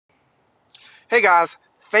Hey guys,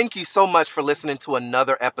 thank you so much for listening to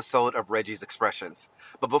another episode of Reggie's Expressions.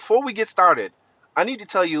 But before we get started, I need to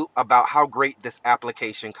tell you about how great this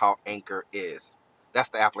application called Anchor is. That's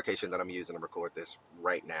the application that I'm using to record this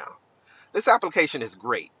right now. This application is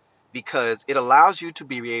great because it allows you to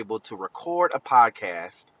be able to record a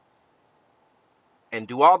podcast and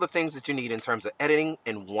do all the things that you need in terms of editing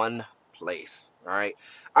in one place. All right.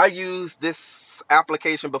 I used this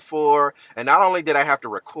application before, and not only did I have to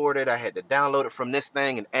record it, I had to download it from this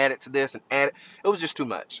thing and add it to this and add it. It was just too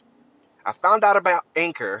much. I found out about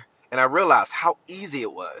Anchor and I realized how easy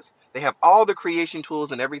it was. They have all the creation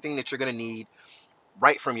tools and everything that you're going to need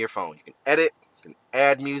right from your phone. You can edit, you can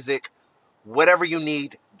add music, whatever you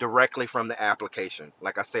need directly from the application.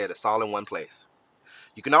 Like I said, it's all in one place.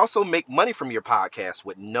 You can also make money from your podcast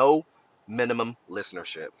with no minimum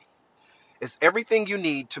listenership. It's everything you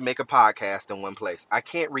need to make a podcast in one place. I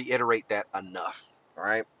can't reiterate that enough. All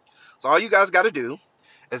right. So all you guys got to do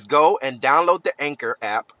is go and download the Anchor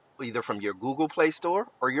app, either from your Google Play Store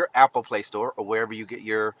or your Apple Play Store or wherever you get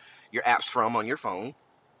your apps from on your phone.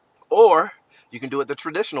 Or you can do it the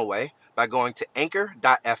traditional way by going to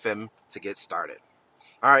anchor.fm to get started.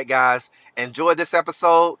 All right, guys, enjoy this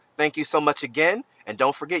episode. Thank you so much again. And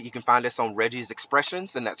don't forget, you can find us on Reggie's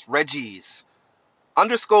Expressions, and that's Reggie's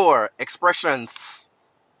 _expressions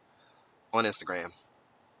on Instagram.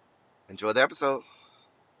 Enjoy the episode.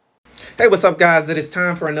 Hey, what's up, guys? It is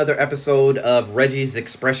time for another episode of Reggie's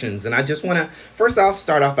Expressions. And I just want to, first off,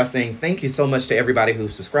 start off by saying thank you so much to everybody who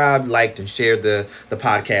subscribed, liked, and shared the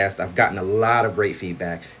podcast. I've gotten a lot of great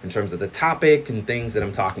feedback in terms of the topic and things that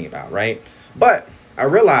I'm talking about, right? But I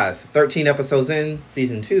realized 13 episodes in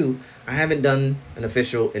season 2, I haven't done an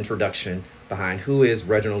official introduction behind who is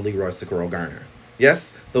Reginald Leroy Socorro Garner.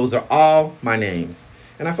 Yes, those are all my names.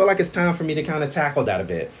 And I feel like it's time for me to kind of tackle that a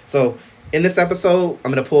bit. So in this episode,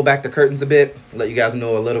 I'm going to pull back the curtains a bit, let you guys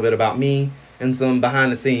know a little bit about me and some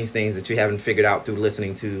behind the scenes things that you haven't figured out through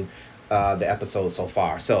listening to the episode so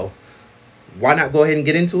far. So why not go ahead and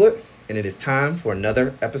get into it? And it is time for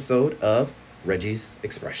another episode of Reggie's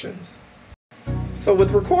Expressions. So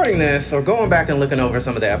with recording this or going back and looking over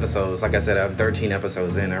some of the episodes, like I said, I'm 13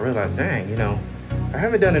 episodes in, I realized, dang, I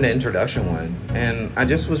haven't done an introduction one. And I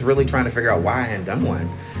just was really trying to figure out why I hadn't done one.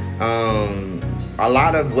 A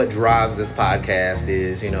lot of what drives this podcast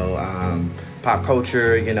is, pop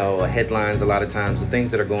culture, headlines a lot of times, the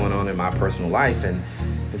things that are going on in my personal life. And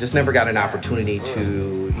I just never got an opportunity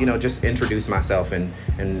to, just introduce myself and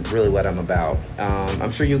really what I'm about.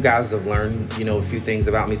 I'm sure you guys have learned, a few things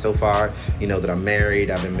about me so far. That I'm married.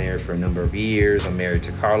 I've been married for a number of years. I'm married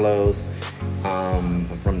to Carlos. I'm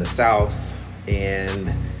from the South.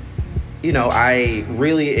 And, I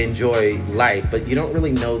really enjoy life, but you don't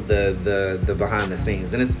really know the behind the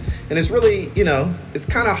scenes. And it's really, it's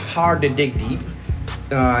kind of hard to dig deep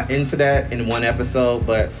into that in one episode,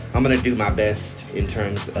 but I'm going to do my best in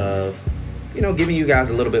terms of, giving you guys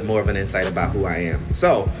a little bit more of an insight about who I am.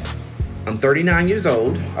 So I'm 39 years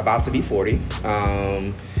old, about to be 40.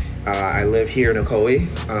 I live here in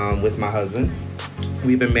Ocoee with my husband.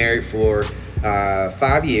 We've been married for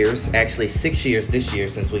 5 years, actually 6 years this year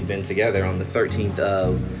since we've been together on the 13th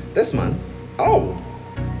of this month. Oh,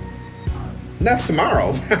 that's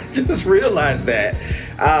tomorrow. I just realized that.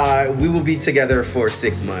 We will be together for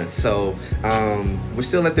 6 months. So we're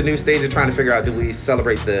still at the new stage of trying to figure out, do we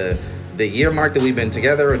celebrate the year mark that we've been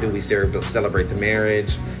together, or do we celebrate the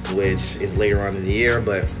marriage, which is later on in the year?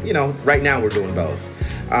 But, right now we're doing both.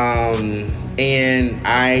 And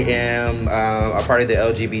I am a part of the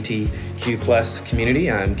LGBTQ plus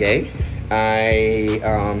community. I'm gay. I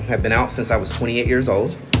have been out since I was 28 years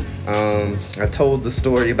old. I told the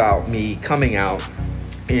story about me coming out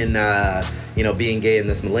in, being gay in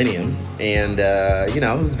this millennium. And,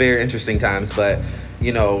 it was very interesting times. But,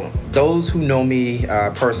 those who know me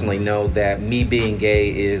personally know that me being gay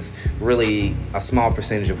is really a small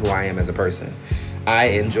percentage of who I am as a person. I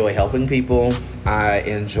enjoy helping people. I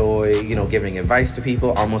enjoy, giving advice to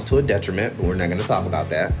people, almost to a detriment, but we're not going to talk about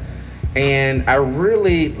that. And I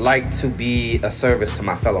really like to be a service to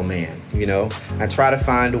my fellow man. I try to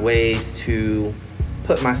find ways to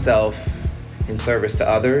put myself in service to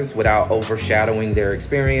others without overshadowing their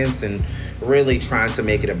experience and really trying to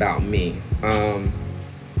make it about me.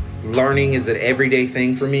 Learning is an everyday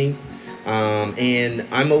thing for me. And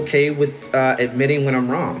I'm okay with admitting when I'm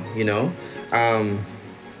wrong,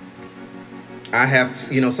 I have,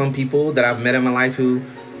 some people that I've met in my life who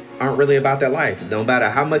aren't really about that life. No matter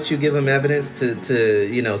how much you give them evidence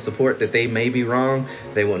to support that they may be wrong,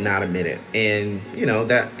 they will not admit it. And,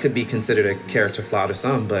 that could be considered a character flaw to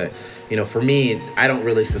some. But, for me, I don't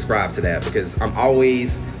really subscribe to that because I'm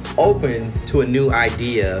always open to a new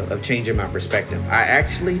idea of changing my perspective. I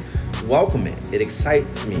actually welcome it. It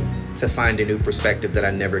excites me to find a new perspective that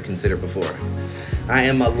I never considered before. I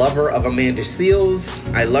am a lover of Amanda Seales.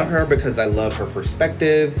 I love her because I love her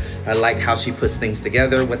perspective. I like how she puts things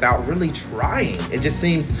together without really trying. It just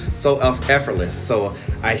seems so effortless. So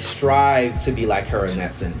I strive to be like her in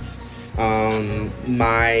that sense.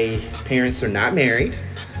 My parents are not married.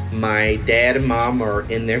 My dad and mom are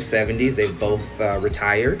in their 70s. They've both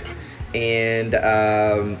retired. And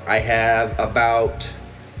I have about,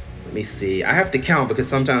 let me see, I have to count because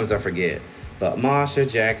sometimes I forget. But Marsha,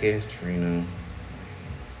 Jackie, Trina.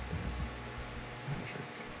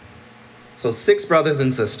 So 6 brothers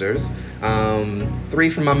and sisters, 3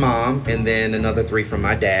 from my mom, and then another 3 from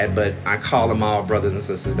my dad, but I call them all brothers and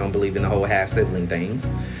sisters, don't believe in the whole half-sibling things.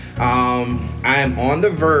 I am on the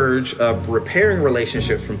verge of repairing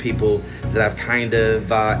relationships from people that I've kind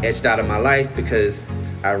of edged out of my life because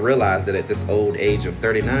I realized that at this old age of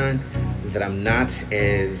 39, that I'm not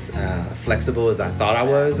as flexible as I thought I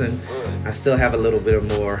was, and I still have a little bit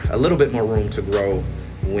more room to grow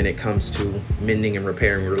when it comes to mending and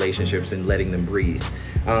repairing relationships and letting them breathe.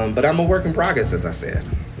 But I'm a work in progress, as I said.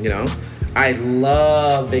 You know, I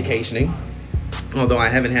love vacationing, although I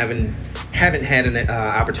haven't had an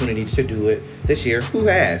opportunity to do it this year. Who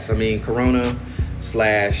has? I mean, Corona /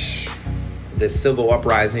 the civil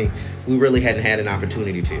uprising, we really hadn't had an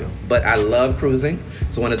opportunity to. But I love cruising.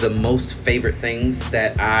 It's one of the most favorite things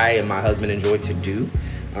that I and my husband enjoy to do.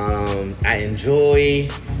 I enjoy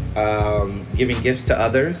giving gifts to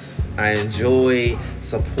others. I enjoy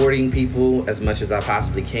supporting people as much as I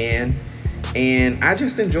possibly can. And I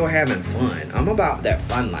just enjoy having fun. I'm about that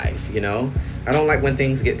fun life, you know? I don't like when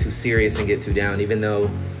things get too serious and get too down, even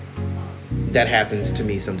though that happens to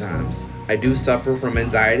me sometimes. I do suffer from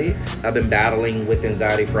anxiety. I've been battling with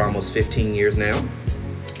anxiety for almost 15 years now.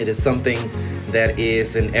 It is something that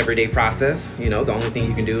is an everyday process. You know, the only thing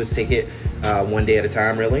you can do is take it one day at a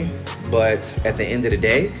time, really. But at the end of the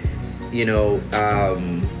day, you know,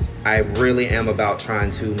 I really am about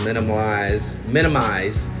trying to minimize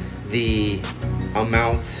the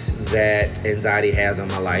amount that anxiety has on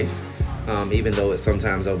my life, even though it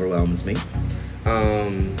sometimes overwhelms me.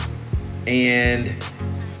 And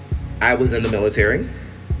I was in the military.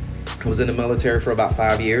 I was in the military for about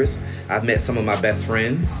 5 years. I've met some of my best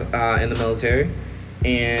friends in the military,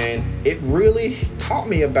 and it really taught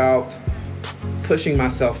me about pushing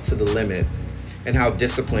myself to the limit and how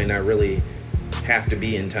disciplined I really have to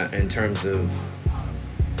be in terms of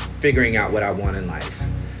figuring out what I want in life.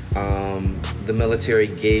 The military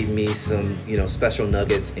gave me some, you know, special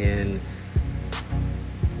nuggets in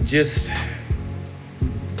just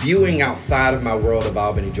viewing outside of my world of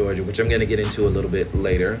Albany, Georgia, which I'm going to get into a little bit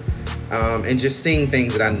later, and just seeing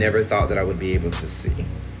things that I never thought that I would be able to see.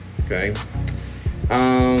 Okay.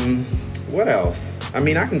 What else? I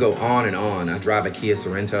mean, I can go on and on. I drive a Kia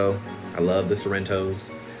Sorento. I love the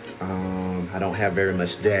Sorrentos. I don't have very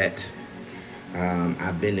much debt.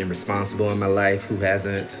 I've been irresponsible in my life. Who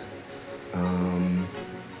hasn't?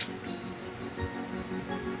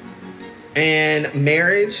 And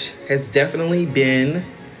marriage has definitely been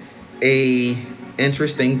a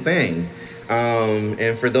interesting thing.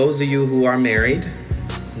 And for those of you who are married,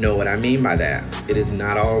 know what I mean by that. It is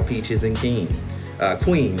not all peaches and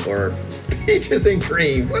queen, or peaches and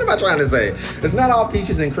cream. What am I trying to say? It's not all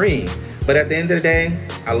peaches and cream. But at the end of the day,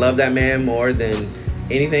 I love that man more than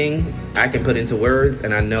anything I can put into words.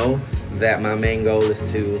 And I know that my main goal is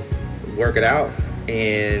to work it out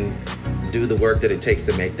and do the work that it takes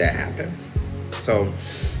to make that happen. So,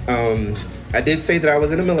 I did say that I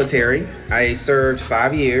was in the military. I served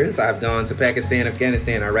 5 years. I've gone to Pakistan,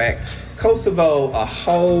 Afghanistan, Iraq, Kosovo, a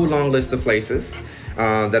whole long list of places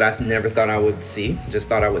that I never thought I would see. Just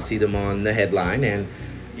thought I would see them on the headline. And,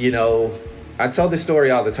 you know, I tell this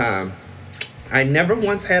story all the time. I never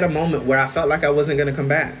once had a moment where I felt like I wasn't going to come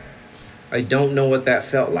back. I don't know what that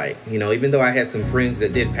felt like. You know, even though I had some friends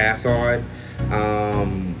that did pass on,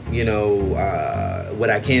 what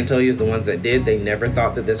I can tell you is the ones that did, they never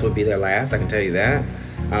thought that this would be their last. I can tell you that.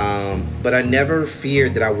 But I never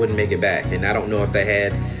feared that I wouldn't make it back. And I don't know if that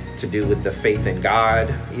had to do with the faith in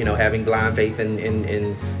God, you know, having blind faith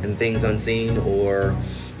in things unseen, or,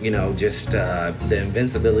 you know, just the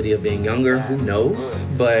invincibility of being younger. Who knows?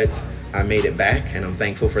 But I made it back, and I'm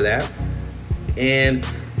thankful for that. And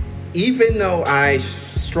even though I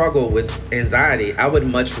struggle with anxiety, I would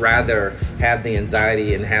much rather have the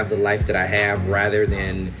anxiety and have the life that I have rather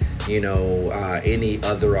than, you know, any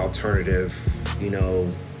other alternative, you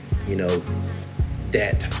know,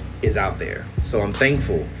 that is out there. So I'm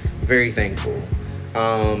thankful, very thankful.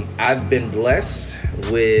 I've been blessed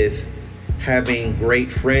with having great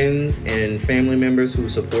friends and family members who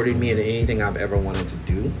supported me in anything I've ever wanted to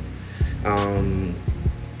do.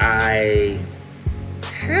 I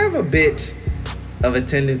have a bit of a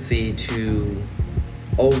tendency to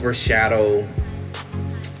overshadow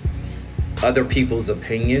other people's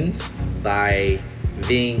opinions by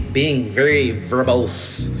being very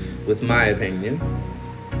verbose with my opinion.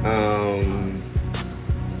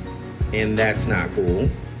 And that's not cool.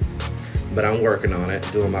 But I'm working on it,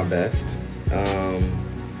 doing my best.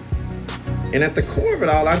 And at the core of it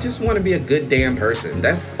all, I just want to be a good damn person.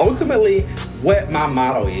 That's ultimately what my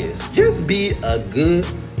motto is. Just be a good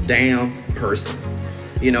damn person.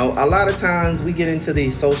 You know, a lot of times we get into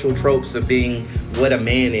these social tropes of being what a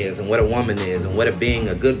man is and what a woman is and what being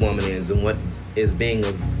a good woman is and what is being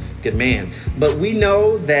a good man. But we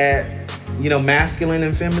know that, you know, masculine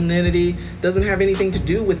and femininity doesn't have anything to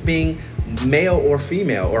do with being male or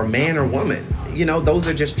female or man or woman. You know, those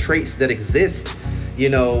are just traits that exist, you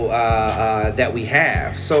know, that we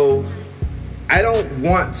have. So I don't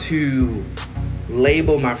want to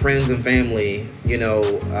label my friends and family, you know,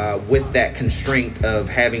 with that constraint of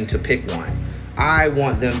having to pick one. I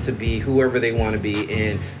want them to be whoever they want to be,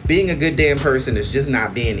 and being a good damn person is just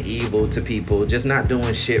not being evil to people, just not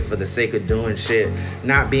doing shit for the sake of doing shit,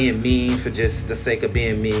 not being mean for just the sake of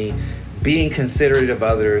being mean, being considerate of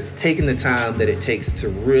others, taking the time that it takes to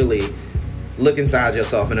really look inside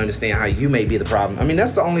yourself and understand how you may be the problem. I mean,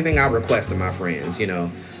 that's the only thing I request of my friends, you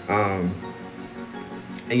know.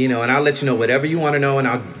 And, you know, and I'll let you know whatever you want to know, and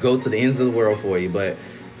I'll go to the ends of the world for you. But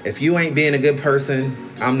if you ain't being a good person,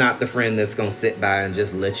 I'm not the friend that's going to sit by and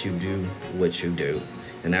just let you do what you do.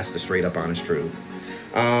 And that's the straight up honest truth.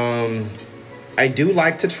 I do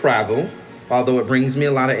like to travel, although it brings me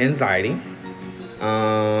a lot of anxiety.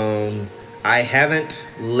 I haven't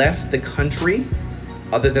left the country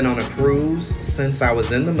other than on a cruise since I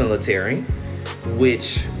was in the military,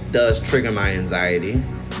 which does trigger my anxiety.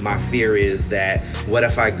 My fear is that what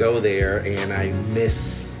if I go there and I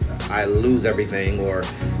lose everything, or,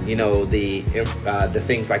 you know, the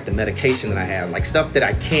things like the medication that I have, like stuff that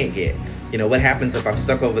I can't get. You know, what happens if I'm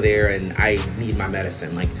stuck over there and I need my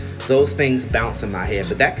medicine? Like, those things bounce in my head.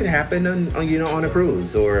 But that could happen on you know, on a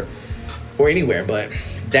cruise or anywhere. But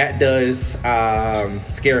that does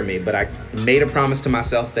scare me. But I made a promise to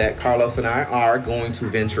myself that Carlos and I are going to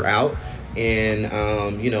venture out in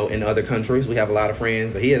you know, in other countries. We have a lot of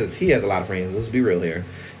friends. He has a lot of friends. Let's be real here.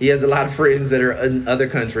 He has a lot of friends that are in other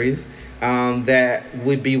countries that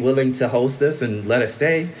would be willing to host us and let us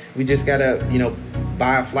stay. We just gotta, you know,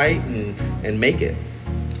 buy a flight and make it.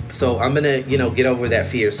 So I'm gonna, you know, get over that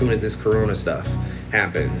fear as soon as this corona stuff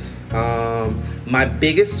happens. My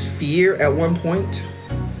biggest fear at one point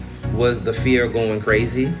was the fear of going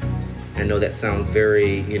crazy. I know that sounds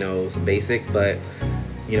very, you know, basic, but,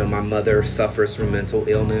 you know, my mother suffers from mental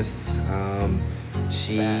illness.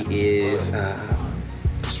 She is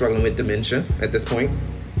struggling with dementia at this point.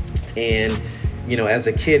 And, you know, as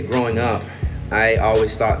a kid growing up, I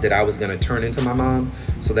always thought that I was going to turn into my mom.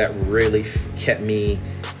 So that really kept me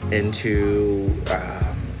into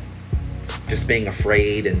just being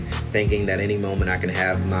afraid and thinking that any moment I can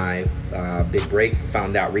have my big break.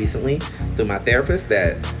 Found out recently through my therapist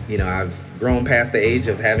that, you know, I've grown past the age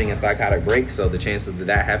of having a psychotic break. So the chances of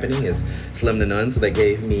that happening is slim to none. So that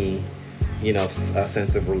gave me, you know, a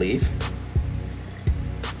sense of relief.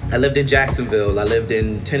 I lived in Jacksonville. I lived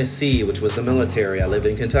in Tennessee, which was the military. I lived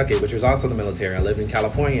in Kentucky, which was also the military. I lived in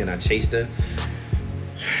California, and I chased a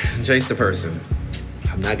person.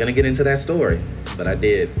 I'm not gonna get into that story, but I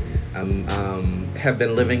did. Have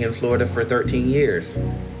been living in Florida for 13 years,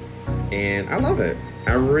 and I love it.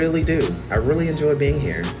 I really do. I really enjoy being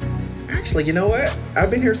here. Actually, you know what? I've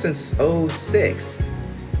been here since 2006,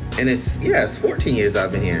 and it's 14 years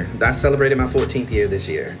I've been here. I celebrated my 14th year this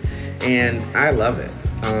year, and I love it.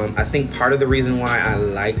 I think part of the reason why I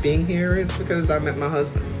like being here is because I met my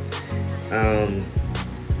husband.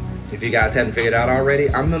 If you guys hadn't figured out already,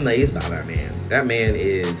 I'm amazed by that man. That man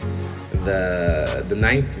is the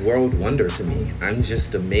ninth world wonder to me. I'm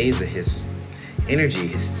just amazed at his energy,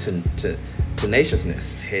 his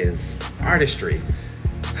tenaciousness, his artistry.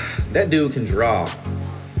 That dude can draw.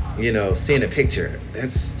 You know, seeing a picture,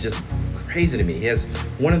 that's just crazy to me. He has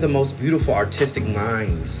one of the most beautiful artistic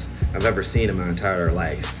minds I've ever seen in my entire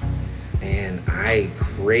life. And I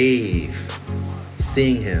crave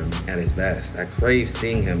seeing him at his best. I crave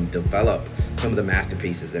seeing him develop some of the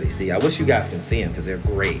masterpieces that he see. I wish you guys can see him because they're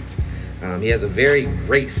great. He has a very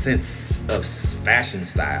great sense of fashion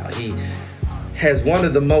style. has one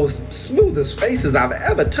of the most smoothest faces I've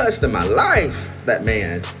ever touched in my life, that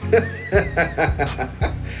man.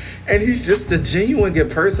 And he's just a genuine good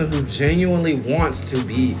person who genuinely wants to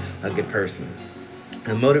be a good person.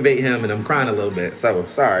 I motivate him, and I'm crying a little bit, so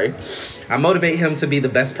sorry. I motivate him to be the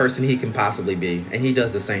best person he can possibly be, and he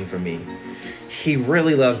does the same for me. He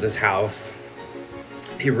really loves this house.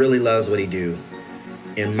 He really loves what he do.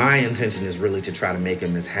 And my intention is really to try to make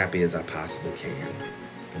him as happy as I possibly can.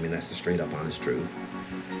 I mean, that's the straight up honest truth.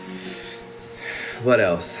 What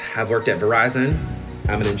else? I've worked at Verizon.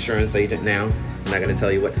 I'm an insurance agent now. I'm not going to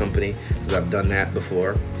tell you what company, because I've done that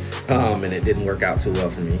before. And it didn't work out too well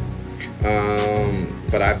for me.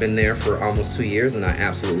 But I've been there for almost 2 years, and I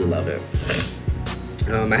absolutely love it.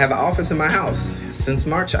 I have an office in my house. Since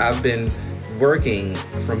March, I've been working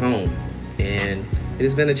from home, and it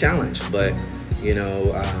has been a challenge, but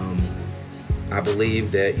I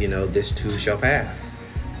believe that this too shall pass.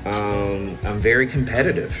 I'm very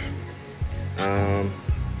competitive,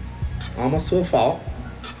 almost to a fault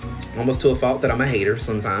that I'm a hater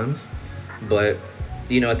sometimes, but at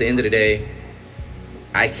the end of the day,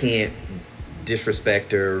 I can't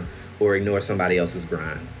disrespect or ignore somebody else's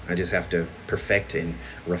grind. I just have to perfect and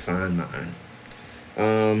refine mine.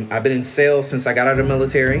 I've been in sales since I got out of the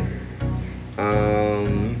military.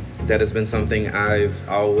 That has been something I've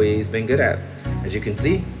always been good at. As you can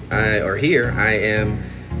see, I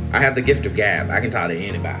have the gift of gab. I can talk to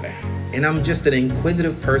anybody. And I'm just an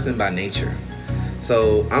inquisitive person by nature.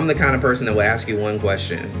 So I'm the kind of person that will ask you one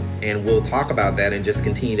question, and we'll talk about that and just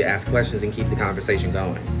continue to ask questions and keep the conversation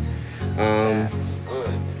going.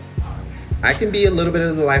 I can be a little bit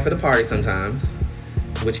of the life of the party sometimes,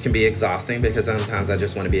 which can be exhausting because sometimes I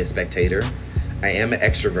just want to be a spectator. I am an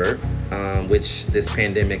extrovert, which this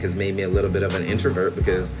pandemic has made me a little bit of an introvert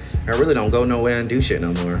because I really don't go nowhere and do shit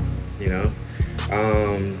no more,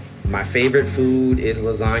 My favorite food is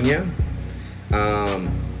lasagna.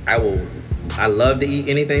 I love to eat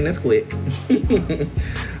anything that's quick.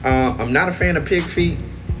 I'm not a fan of pig feet,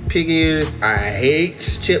 pig ears. I hate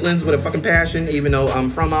chitlins with a fucking passion, even though I'm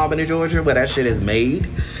from Albany, Georgia, where that shit is made.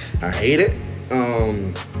 I hate it.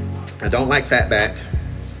 I don't like fatback.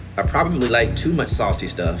 I probably like too much salty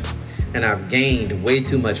stuff. And I've gained way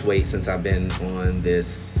too much weight since I've been on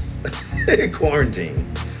this quarantine.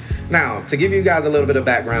 Now, to give you guys a little bit of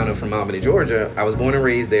background, I'm from Albany, Georgia. I was born and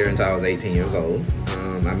raised there until I was 18 years old.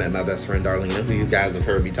 I met my best friend, Darlena, who you guys have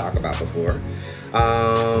heard me talk about before.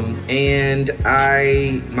 And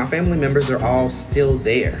my family members are all still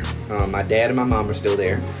there. My dad and my mom are still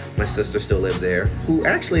there. My sister still lives there, who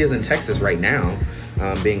actually is in Texas right now,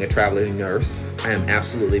 being a traveling nurse. I am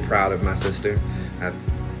absolutely proud of my sister. I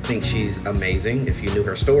think she's amazing. If you knew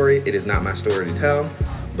her story, it is not my story to tell,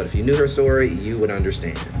 but if you knew her story, you would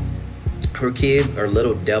understand. Her kids are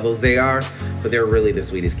little devils, they are, but they're really the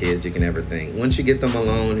sweetest kids you can ever think. Once you get them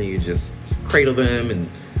alone and you just cradle them and,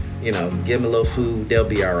 give them a little food, they'll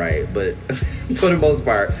be all right. But for the most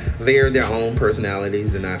part, they're their own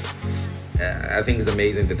personalities, and I think it's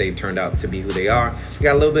amazing that they've turned out to be who they are. You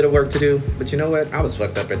got a little bit of work to do, but you know what? I was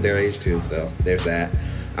fucked up at their age too, so there's that.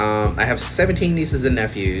 I have 17 nieces and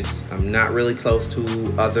nephews. I'm not really close to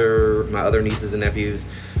my other nieces and nephews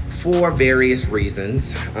for various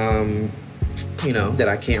reasons, that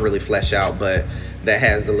I can't really flesh out, but that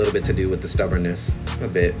has a little bit to do with the stubbornness a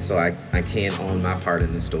bit, so I can't own my part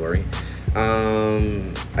in the story.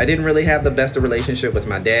 I didn't really have the best of relationship with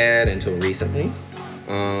my dad until recently,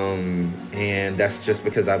 and that's just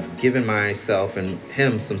because I've given myself and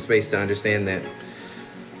him some space to understand that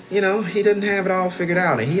he didn't have it all figured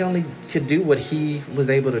out, and he only could do what he was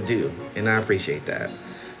able to do, and I appreciate that.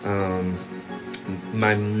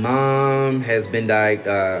 My mom has been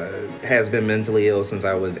mentally ill since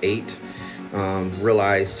I was 8.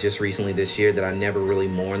 Realized just recently this year that I never really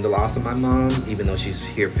mourned the loss of my mom, even though she's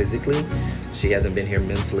here physically. She hasn't been here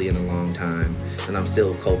mentally in a long time, and I'm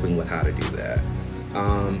still coping with how to do that.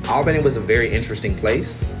 Albany was a very interesting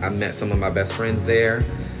place. I met some of my best friends there.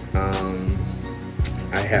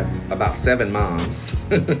 I have about 7 moms,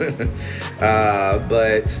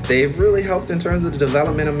 but they've really helped in terms of the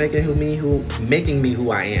development of making me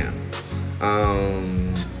who I am,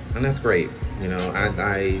 and that's great.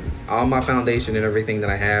 All my foundation and everything that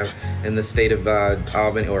I have in the state of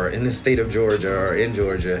Albany, or in the state of Georgia, or in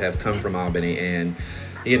Georgia, have come from Albany, and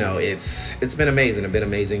it's been amazing. It's been an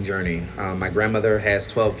amazing journey. My grandmother has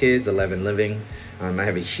 12 kids, 11 living. I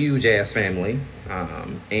have a huge ass family,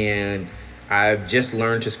 and I've just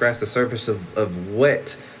learned to scratch the surface of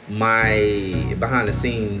what my behind the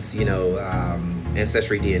scenes,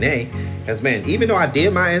 Ancestry DNA has been. Even though I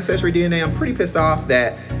did my Ancestry DNA, I'm pretty pissed off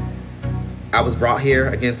that I was brought here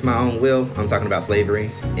against my own will. I'm talking about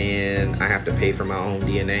slavery, and I have to pay for my own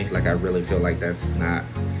DNA. Like, I really feel like that's not,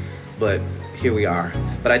 but here we are.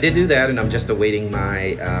 But I did do that, and I'm just awaiting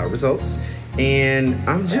my results. And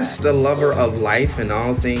I'm just a lover of life and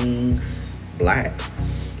all things black.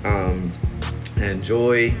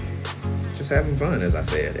 Enjoy just having fun, as I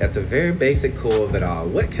said, at the very basic core of it all.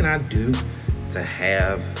 What can I do to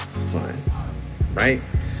have fun, right?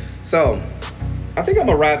 So I think I'm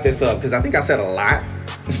gonna wrap this up because I think I said a lot.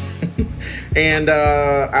 And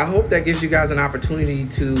I hope that gives you guys an opportunity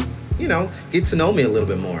to, get to know me a little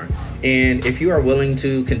bit more. And if you are willing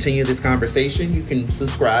to continue this conversation, you can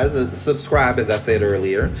subscribe, as I said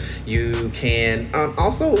earlier. You can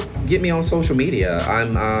also get me on social media.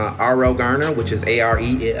 I'm R.L. Garner, which is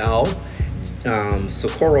A-R-E-L,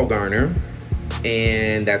 Socorro Garner,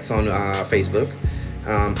 and that's on Facebook.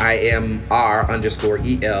 I am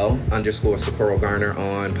R_EL_ Socorro Garner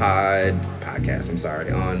on podcast. I'm sorry,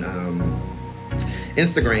 on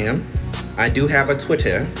Instagram. I do have a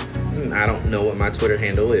Twitter. I don't know what my Twitter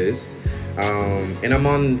handle is. And I'm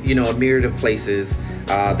on, a myriad of places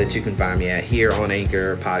that you can find me at here on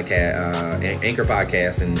Anchor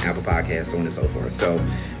Podcast and Apple Podcasts, so on and so forth. So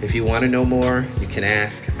if you want to know more, you can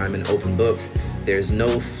ask. I'm an open book. There's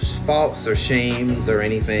no faults or shames or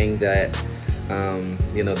anything that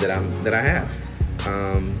that I have.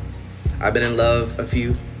 I've been in love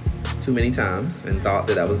too many times and thought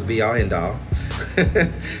that was the be all end all.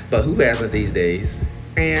 But who hasn't these days?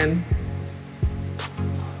 And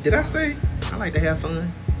did I say I like to have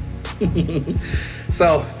fun?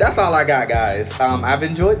 So that's all I got, guys. I've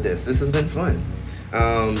enjoyed this. This has been fun.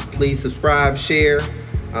 Please subscribe, share.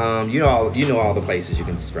 You know all the places you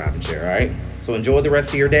can subscribe and share, all right? So enjoy the rest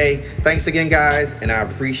of your day. Thanks again, guys, and I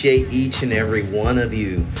appreciate each and every one of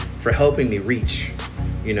you for helping me reach,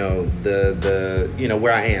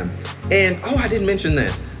 where I am. And I didn't mention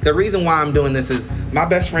this. The reason why I'm doing this is my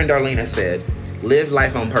best friend Darlene said, live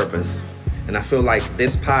life on purpose. And I feel like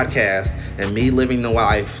this podcast and me living the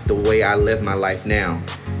life the way I live my life now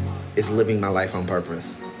is living my life on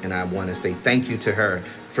purpose. And I want to say thank you to her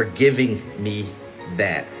for giving me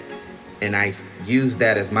that. And I use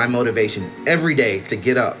that as my motivation every day to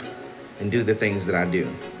get up and do the things that I do.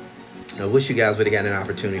 I wish you guys would have gotten an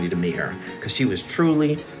opportunity to meet her because she was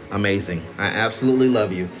truly amazing. I absolutely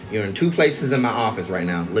love you. You're in 2 places in my office right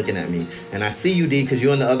now looking at me. And I see you, D, because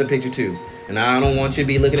you're in the other picture too. And I don't want you to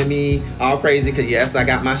be looking at me all crazy because, yes, I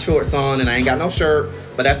got my shorts on and I ain't got no shirt,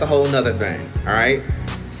 but that's a whole nother thing, all right?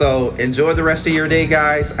 So enjoy the rest of your day,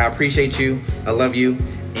 guys. I appreciate you. I love you.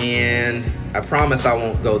 And I promise I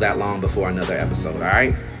won't go that long before another episode, all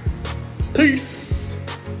right? Peace.